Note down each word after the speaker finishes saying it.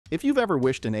If you've ever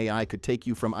wished an AI could take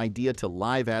you from idea to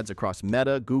live ads across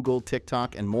Meta, Google,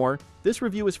 TikTok, and more, this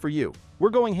review is for you. We're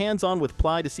going hands-on with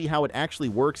Plai to see how it actually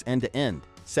works end-to-end,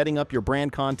 setting up your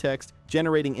brand context,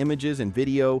 generating images and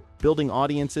video, building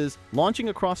audiences, launching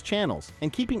across channels,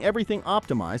 and keeping everything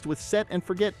optimized with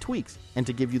set-and-forget tweaks. And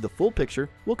to give you the full picture,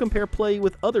 we'll compare Plai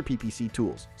with other PPC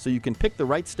tools, so you can pick the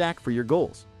right stack for your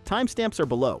goals. Timestamps are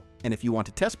below, and if you want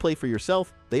to test Plai for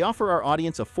yourself, they offer our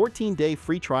audience a 14-day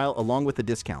free trial along with a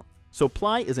discount. So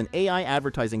Plai is an AI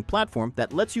advertising platform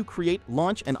that lets you create,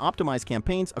 launch, and optimize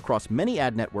campaigns across many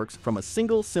ad networks from a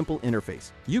single, simple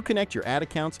interface. You connect your ad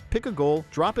accounts, pick a goal,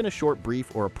 drop in a short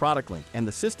brief or a product link, and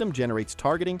the system generates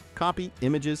targeting, copy,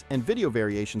 images, and video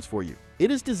variations for you. It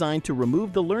is designed to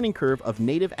remove the learning curve of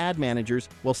native ad managers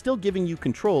while still giving you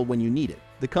control when you need it.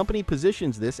 The company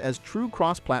positions this as true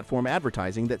cross-platform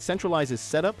advertising that centralizes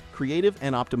setup, creative,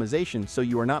 and optimization so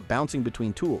you are not bouncing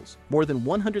between tools. More than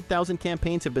 100,000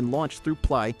 campaigns have been launched through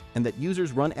Plai, and that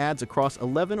users run ads across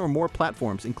 11 or more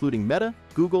platforms including Meta,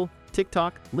 Google,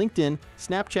 TikTok, LinkedIn,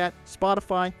 Snapchat,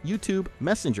 Spotify, YouTube,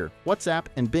 Messenger, WhatsApp,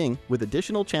 and Bing, with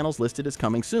additional channels listed as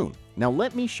coming soon. Now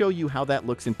let me show you how that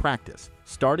looks in practice.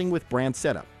 Starting with brand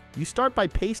setup. You start by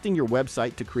pasting your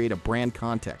website to create a brand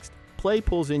context. Plai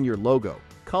pulls in your logo,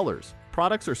 colors,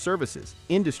 products or services,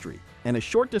 industry, and a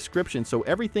short description so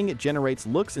everything it generates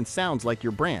looks and sounds like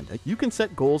your brand. You can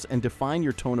set goals and define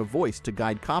your tone of voice to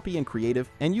guide copy and creative,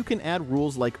 and you can add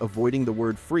rules like avoiding the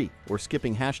word free or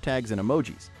skipping hashtags and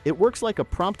emojis. It works like a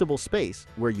promptable space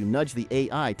where you nudge the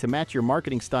AI to match your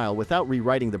marketing style without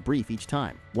rewriting the brief each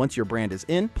time. Once your brand is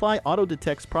in, Plai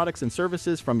auto-detects products and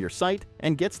services from your site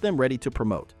and gets them ready to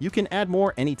promote. You can add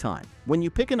more anytime. When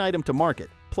you pick an item to market,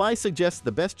 Plai suggests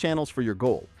the best channels for your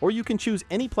goal, or you can choose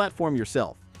any platform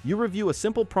yourself. You review a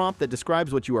simple prompt that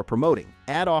describes what you are promoting,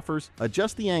 add offers,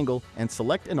 adjust the angle, and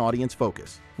select an audience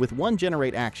focus. With one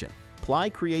generate action, Plai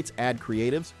creates ad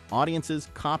creatives, audiences,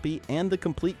 copy, and the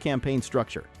complete campaign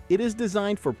structure. It is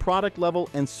designed for product-level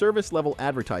and service-level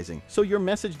advertising, so your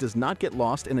message does not get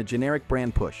lost in a generic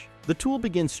brand push. The tool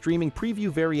begins streaming preview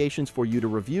variations for you to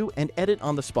review and edit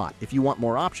on the spot. If you want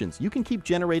more options, you can keep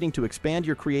generating to expand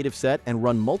your creative set and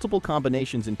run multiple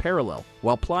combinations in parallel,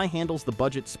 while Plai handles the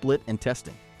budget split and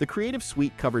testing. The Creative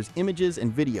Suite covers images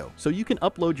and video, so you can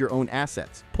upload your own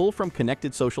assets, pull from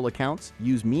connected social accounts,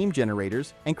 use meme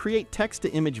generators, and create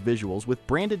text-to-image visuals with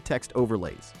branded text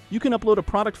overlays. You can upload a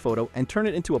product photo and turn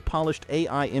it into a polished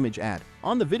AI image ad.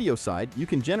 On the video side, you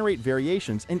can generate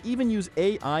variations and even use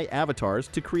AI avatars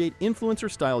to create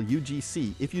influencer-style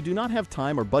UGC if you do not have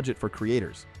time or budget for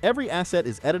creators. Every asset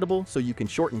is editable, so you can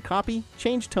shorten copy,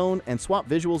 change tone, and swap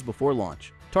visuals before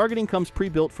launch. Targeting comes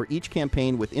pre-built for each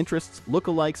campaign with interests,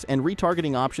 lookalikes, and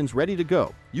retargeting options ready to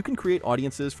go. You can create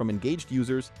audiences from engaged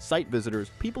users, site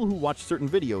visitors, people who watch certain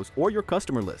videos, or your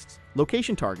customer lists.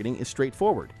 Location targeting is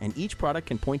straightforward, and each product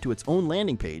can point to its own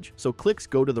landing page, so clicks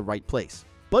go to the right place.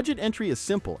 Budget entry is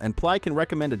simple, and Plai can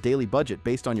recommend a daily budget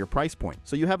based on your price point,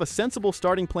 so you have a sensible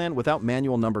starting plan without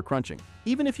manual number crunching.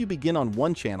 Even if you begin on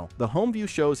one channel, the home view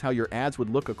shows how your ads would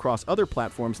look across other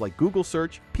platforms like Google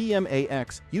Search,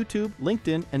 PMAX, YouTube,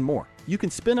 LinkedIn, and more. You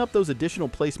can spin up those additional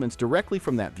placements directly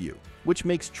from that view, which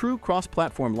makes true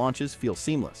cross-platform launches feel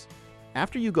seamless.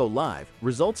 After you go live,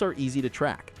 results are easy to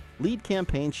track. Lead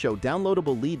campaigns show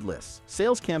downloadable lead lists,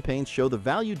 sales campaigns show the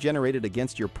value generated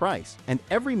against your price, and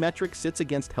every metric sits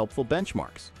against helpful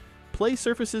benchmarks. Plai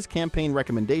surfaces campaign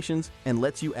recommendations and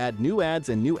lets you add new ads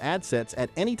and new ad sets at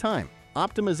any time.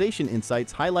 Optimization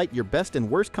insights highlight your best and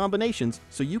worst combinations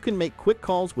so you can make quick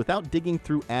calls without digging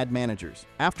through ad managers.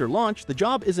 After launch, the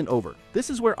job isn't over.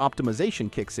 This is where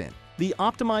optimization kicks in. The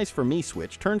Optimize for Me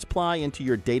switch turns Plai into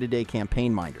your day-to-day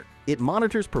campaign minder. It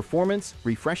monitors performance,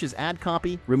 refreshes ad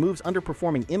copy, removes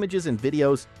underperforming images and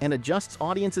videos, and adjusts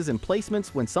audiences and placements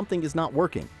when something is not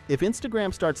working. If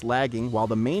Instagram starts lagging while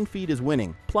the main feed is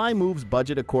winning, Plai moves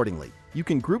budget accordingly. You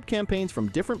can group campaigns from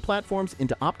different platforms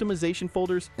into optimization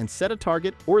folders and set a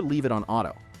target or leave it on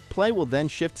auto. Plai will then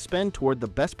shift spend toward the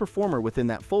best performer within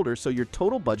that folder so your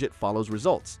total budget follows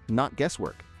results, not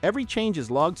guesswork. Every change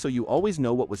is logged so you always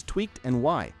know what was tweaked and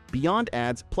why. Beyond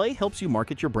ads, Plai helps you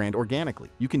market your brand organically.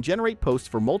 You can generate posts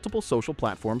for multiple social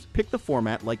platforms, pick the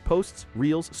format like posts,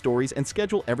 reels, stories, and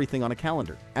schedule everything on a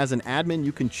calendar. As an admin,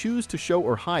 you can choose to show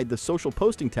or hide the social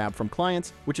posting tab from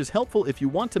clients, which is helpful if you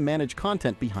want to manage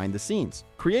content behind the scenes.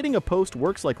 Creating a post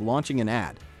works like launching an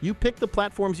ad. You pick the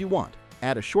platforms you want,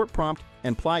 add a short prompt,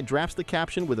 and Plai drafts the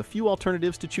caption with a few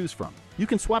alternatives to choose from. You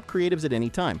can swap creatives at any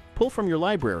time, pull from your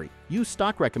library, use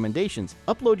stock recommendations,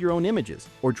 upload your own images,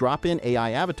 or drop in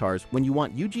AI avatars when you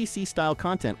want UGC-style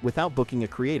content without booking a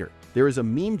creator. There is a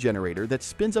meme generator that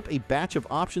spins up a batch of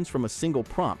options from a single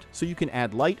prompt, so you can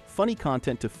add light, funny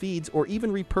content to feeds or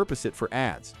even repurpose it for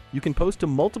ads. You can post to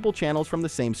multiple channels from the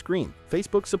same screen.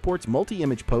 Facebook supports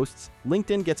multi-image posts,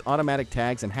 LinkedIn gets automatic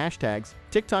tags and hashtags,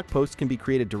 TikTok posts can be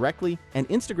created directly, and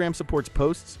Instagram supports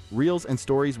posts, reels, and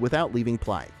stories without leaving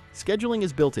Plai. Scheduling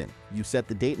is built in. You set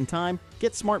the date and time,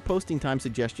 get smart posting time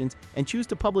suggestions, and choose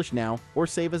to publish now or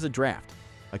save as a draft.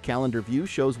 A calendar view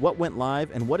shows what went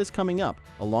live and what is coming up,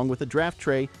 along with a draft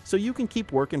tray, so you can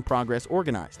keep work in progress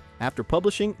organized. After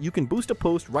publishing, you can boost a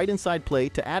post right inside Plai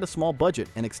to add a small budget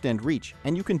and extend reach,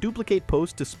 and you can duplicate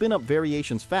posts to spin up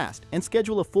variations fast and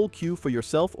schedule a full queue for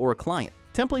yourself or a client.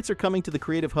 Templates are coming to the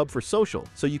Creative Hub for social,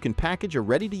 so you can package a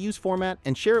ready-to-use format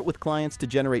and share it with clients to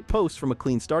generate posts from a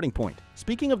clean starting point.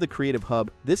 Speaking of the Creative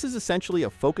Hub, this is essentially a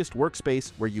focused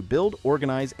workspace where you build,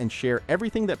 organize, and share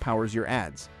everything that powers your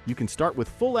ads. You can start with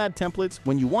full ad templates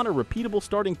when you want a repeatable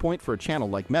starting point for a channel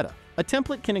like Meta. A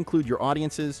template can include your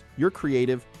audiences, your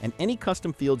creative, and any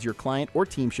custom fields your client or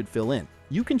team should fill in.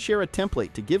 You can share a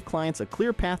template to give clients a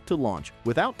clear path to launch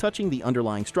without touching the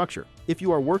underlying structure. If you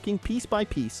are working piece by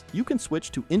piece, you can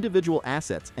switch to individual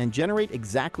assets and generate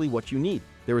exactly what you need.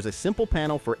 There is a simple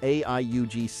panel for AI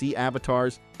UGC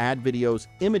avatars, ad videos,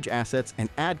 image assets, and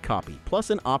ad copy,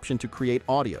 plus an option to create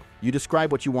audio. You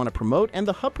describe what you want to promote, and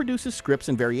the hub produces scripts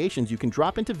and variations you can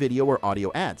drop into video or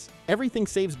audio ads. Everything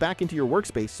saves back into your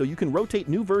workspace so you can rotate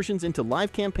new versions into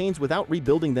live campaigns without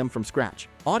rebuilding them from scratch.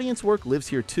 Audience work lives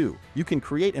here too. You can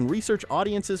create and research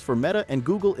audiences for Meta and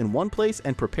Google in one place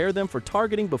and prepare them for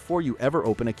targeting before you ever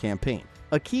open a campaign.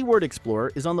 A keyword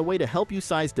explorer is on the way to help you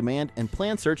size demand and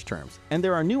plan search terms, and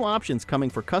there are new options coming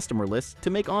for customer lists to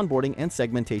make onboarding and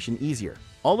segmentation easier.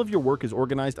 All of your work is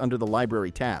organized under the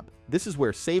Library tab. This is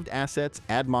where saved assets,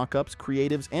 ad mockups,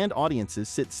 creatives, and audiences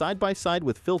sit side by side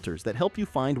with filters that help you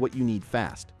find what you need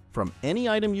fast. From any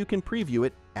item you can preview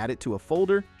it, add it to a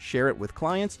folder, share it with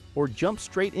clients, or jump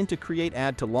straight into Create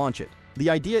Ad to launch it. The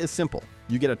idea is simple.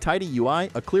 You get a tidy UI,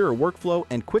 a clearer workflow,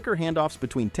 and quicker handoffs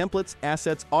between templates,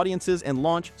 assets, audiences, and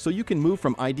launch, so you can move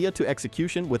from idea to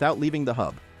execution without leaving the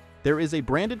hub. There is a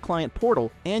branded client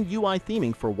portal and UI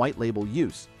theming for white label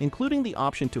use, including the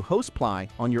option to host Plai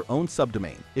on your own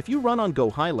subdomain. If you run on Go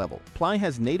High Level, Plai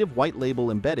has native white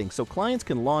label embedding so clients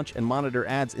can launch and monitor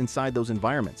ads inside those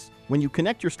environments. When you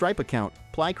connect your Stripe account,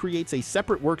 Plai creates a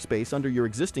separate workspace under your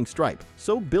existing Stripe,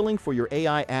 so billing for your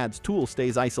AI ads tool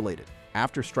stays isolated.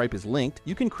 After Stripe is linked,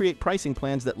 you can create pricing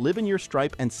plans that live in your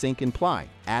Stripe and sync in Plai.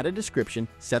 Add a description,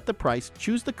 set the price,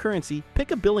 choose the currency,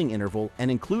 pick a billing interval, and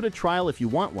include a trial if you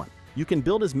want one. You can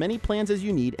build as many plans as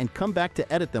you need and come back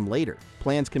to edit them later.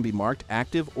 Plans can be marked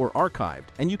active or archived,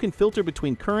 and you can filter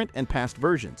between current and past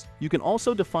versions. You can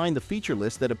also define the feature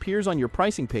list that appears on your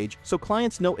pricing page so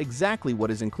clients know exactly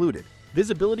what is included.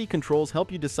 Visibility controls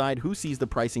help you decide who sees the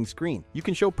pricing screen. You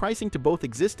can show pricing to both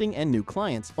existing and new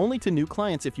clients, only to new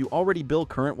clients if you already bill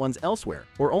current ones elsewhere,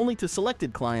 or only to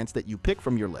selected clients that you pick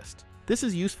from your list. This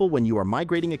is useful when you are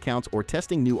migrating accounts or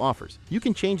testing new offers. You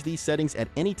can change these settings at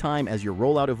any time as your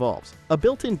rollout evolves. A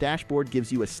built-in dashboard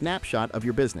gives you a snapshot of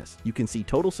your business. You can see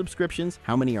total subscriptions,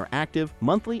 how many are active,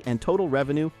 monthly and total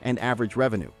revenue, and average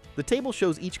revenue. The table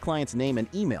shows each client's name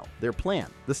and email, their plan,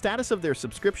 the status of their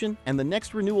subscription, and the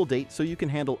next renewal date so you can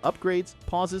handle upgrades,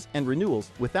 pauses, and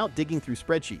renewals without digging through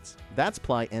spreadsheets. That's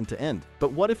Plai end-to-end.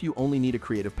 But what if you only need a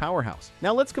creative powerhouse?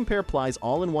 Now let's compare Plai's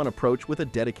all-in-one approach with a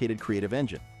dedicated creative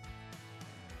engine.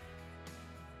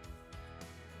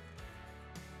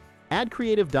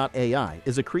 AdCreative.ai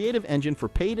is a creative engine for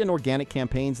paid and organic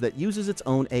campaigns that uses its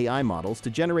own AI models to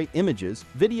generate images,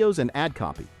 videos, and ad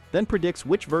copy, then predicts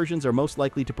which versions are most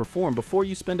likely to perform before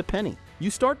you spend a penny. You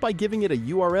start by giving it a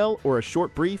URL or a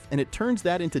short brief, and it turns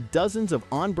that into dozens of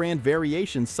on-brand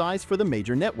variations sized for the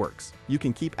major networks. You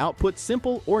can keep output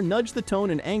simple or nudge the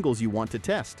tone and angles you want to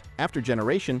test. After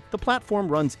generation, the platform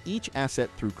runs each asset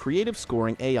through Creative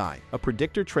Scoring AI, a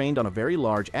predictor trained on a very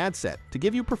large ad set, to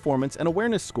give you performance and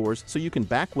awareness scores so you can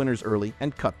back winners early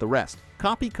and cut the rest.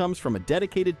 Copy comes from a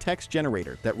dedicated text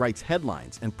generator that writes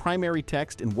headlines and primary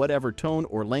text in whatever tone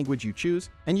or language you choose,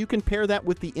 and you can pair that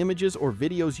with the images or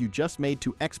videos you just made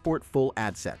to export full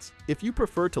ad sets. If you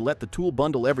prefer to let the tool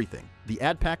bundle everything, the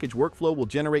ad package workflow will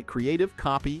generate creative,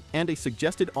 copy, and a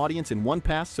suggested audience in one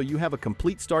pass so you have a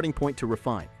complete starting point to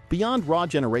refine. Beyond raw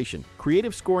generation,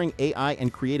 Creative Scoring AI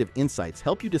and Creative Insights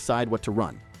help you decide what to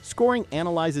run. Scoring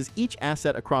analyzes each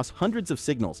asset across hundreds of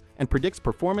signals and predicts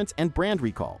performance and brand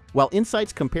recall, while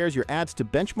Insights compares your ads to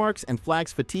benchmarks and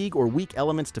flags fatigue or weak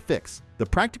elements to fix. The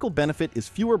practical benefit is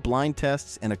fewer blind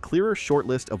tests and a clearer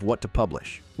shortlist of what to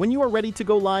publish. When you are ready to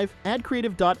go live,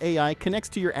 AdCreative.ai connects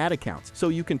to your ad accounts, so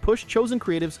you can push chosen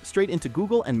creatives straight into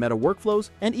Google and Meta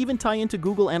workflows and even tie into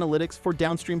Google Analytics for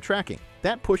downstream tracking.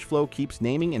 That push flow keeps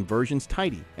naming and versions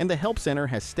tidy, and the Help Center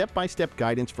has step-by-step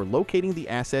guidance for locating the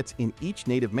assets in each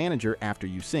native manager after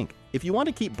you sync. If you want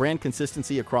to keep brand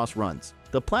consistency across runs,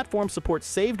 the platform supports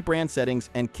saved brand settings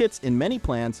and kits in many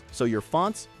plans, so your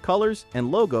fonts, colors, and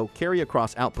logo carry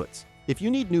across outputs. If you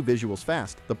need new visuals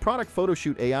fast, the product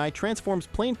Photoshoot AI transforms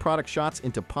plain product shots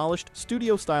into polished,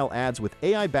 studio-style ads with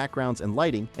AI backgrounds and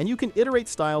lighting, and you can iterate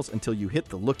styles until you hit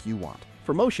the look you want.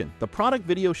 For motion, the product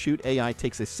Video Shoot AI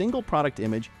takes a single product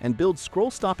image and builds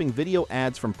scroll-stopping video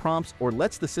ads from prompts or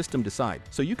lets the system decide,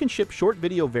 so you can ship short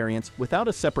video variants without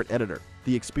a separate editor.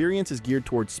 The experience is geared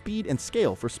towards speed and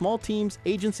scale for small teams,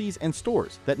 agencies, and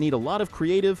stores that need a lot of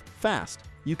creative, fast.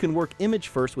 You can work image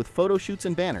first with photo shoots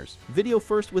and banners, video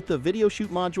first with the Video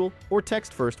Shoot module, or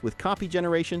text first with copy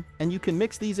generation, and you can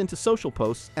mix these into social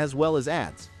posts as well as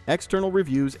ads. External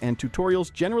reviews and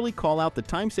tutorials generally call out the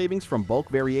time savings from bulk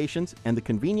variations and the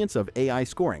convenience of AI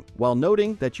scoring, while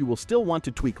noting that you will still want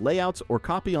to tweak layouts or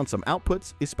copy on some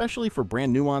outputs, especially for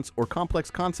brand nuance or complex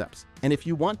concepts. And if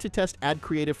you want to test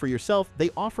AdCreative for yourself,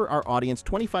 they offer our audience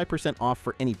 25% off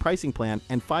for any pricing plan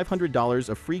and $500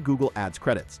 of free Google Ads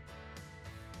credits.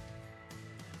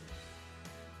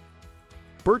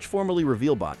 Birch, formerly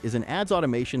Revealbot, is an ads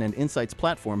automation and insights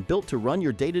platform built to run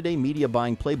your day-to-day media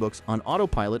buying playbooks on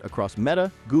autopilot across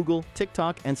Meta, Google,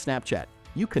 TikTok, and Snapchat.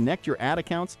 You connect your ad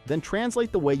accounts, then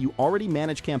translate the way you already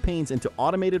manage campaigns into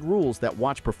automated rules that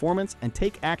watch performance and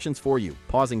take actions for you,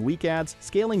 pausing weak ads,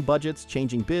 scaling budgets,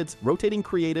 changing bids, rotating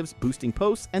creatives, boosting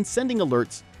posts, and sending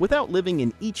alerts without living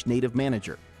in each native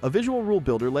manager. A visual rule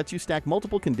builder lets you stack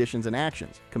multiple conditions and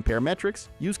actions, compare metrics,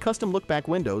 use custom look-back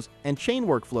windows, and chain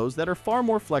workflows that are far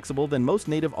more flexible than most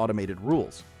native automated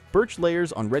rules. Birch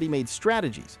layers on ready-made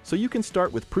strategies, so you can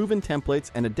start with proven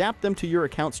templates and adapt them to your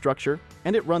account structure,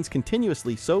 and it runs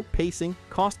continuously, so pacing,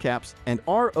 cost caps, and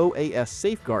ROAS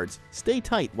safeguards stay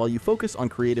tight while you focus on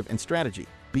creative and strategy.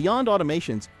 Beyond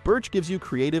automations, Birch gives you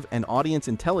creative and audience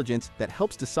intelligence that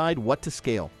helps decide what to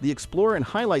scale. The Explore and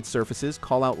Highlight surfaces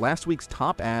call out last week's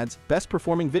top ads, best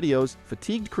performing videos,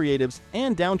 fatigued creatives,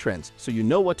 and downtrends, so you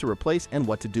know what to replace and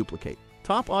what to duplicate.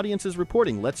 Top Audiences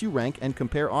reporting lets you rank and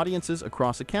compare audiences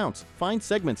across accounts, find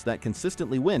segments that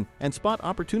consistently win, and spot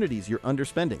opportunities you're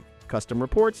underspending. Custom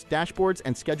reports, dashboards,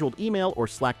 and scheduled email or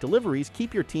Slack deliveries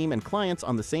keep your team and clients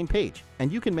on the same page,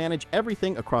 and you can manage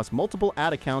everything across multiple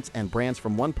ad accounts and brands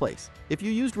from one place. If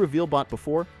you used Revealbot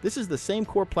before, this is the same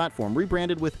core platform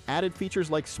rebranded with added features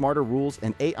like smarter rules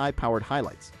and AI-powered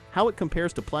highlights. How it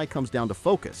compares to Plai comes down to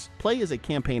focus. Plai is a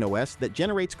campaign OS that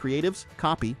generates creatives,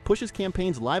 copy, pushes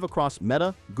campaigns live across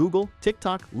Meta, Google,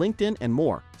 TikTok, LinkedIn, and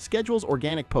more, schedules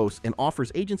organic posts, and offers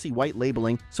agency white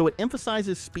labeling, so it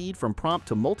emphasizes speed from prompt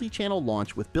to multi-channel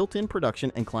launch with built-in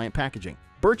production and client packaging.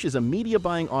 Birch is a media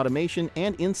buying automation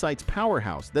and insights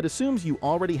powerhouse that assumes you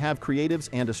already have creatives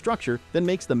and a structure, then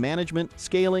makes the management,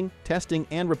 scaling, testing,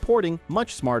 and reporting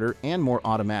much smarter and more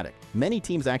automatic. Many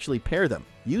teams actually pair them.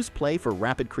 Use Plai for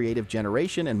rapid creative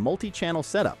generation and multi-channel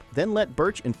setup, then let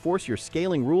Birch enforce your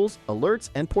scaling rules,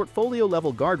 alerts, and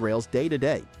portfolio-level guardrails day to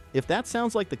day. If that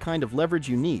sounds like the kind of leverage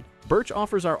you need, Birch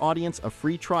offers our audience a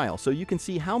free trial so you can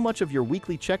see how much of your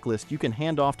weekly checklist you can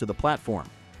hand off to the platform.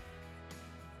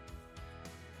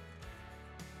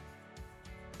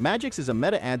 Madgicx is a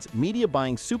Meta Ads media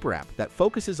buying super app that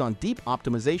focuses on deep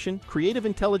optimization, creative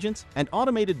intelligence, and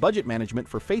automated budget management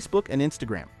for Facebook and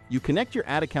Instagram. You connect your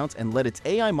ad accounts and let its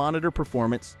AI monitor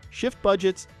performance, shift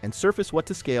budgets, and surface what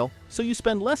to scale, so you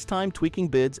spend less time tweaking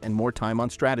bids and more time on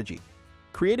strategy.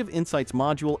 Creative Insights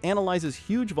module analyzes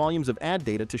huge volumes of ad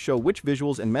data to show which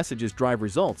visuals and messages drive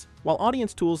results, while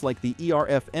audience tools like the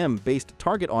ERFM-based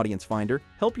Target Audience Finder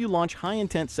help you launch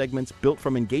high-intent segments built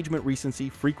from engagement recency,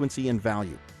 frequency, and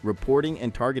value. Reporting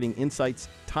and targeting insights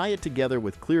tie it together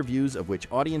with clear views of which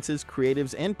audiences,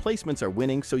 creatives, and placements are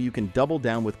winning, so you can double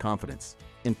down with confidence.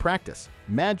 In practice,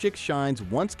 Madgicx shines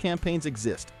once campaigns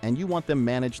exist and you want them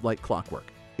managed like clockwork.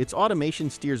 Its automation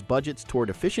steers budgets toward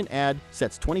efficient ad,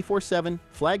 sets 24/7,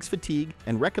 flags fatigue,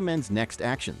 and recommends next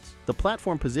actions. The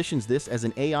platform positions this as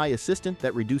an AI assistant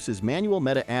that reduces manual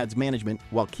Meta Ads management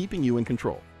while keeping you in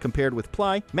control. Compared with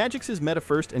Plai, Madgicx is meta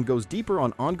first and goes deeper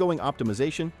on ongoing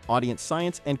optimization, audience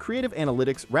science, and creative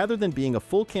analytics rather than being a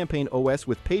full campaign OS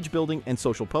with page building and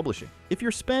social publishing. If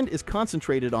your spend is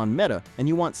concentrated on Meta and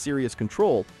you want serious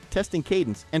control, testing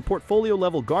cadence, and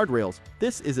portfolio-level guardrails,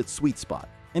 this is its sweet spot.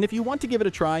 And if you want to give it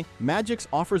a try, Madgicx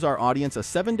offers our audience a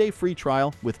 7-day free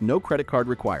trial with no credit card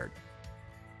required.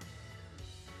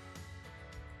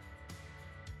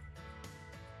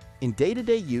 In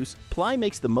day-to-day use, Plai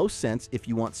makes the most sense if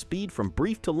you want speed from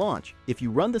brief to launch, if you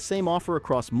run the same offer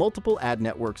across multiple ad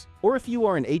networks, or if you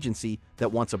are an agency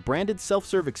that wants a branded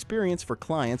self-serve experience for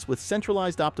clients with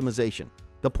centralized optimization.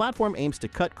 The platform aims to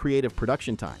cut creative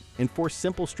production time, enforce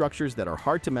simple structures that are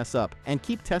hard to mess up, and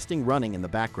keep testing running in the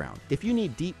background. If you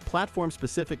need deep,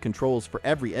 platform-specific controls for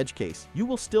every edge case, you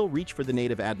will still reach for the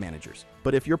native ad managers.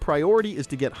 But if your priority is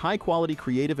to get high-quality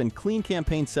creative and clean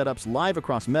campaign setups live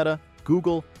across Meta,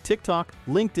 Google, TikTok,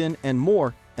 LinkedIn, and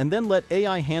more, and then let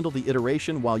AI handle the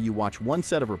iteration while you watch one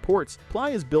set of reports,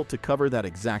 Plai is built to cover that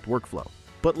exact workflow.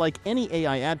 But like any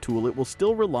AI ad tool, it will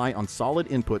still rely on solid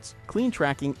inputs, clean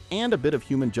tracking, and a bit of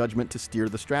human judgment to steer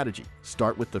the strategy.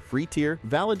 Start with the free tier,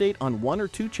 validate on 1 or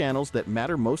 2 channels that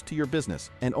matter most to your business,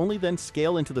 and only then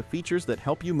scale into the features that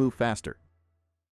help you move faster.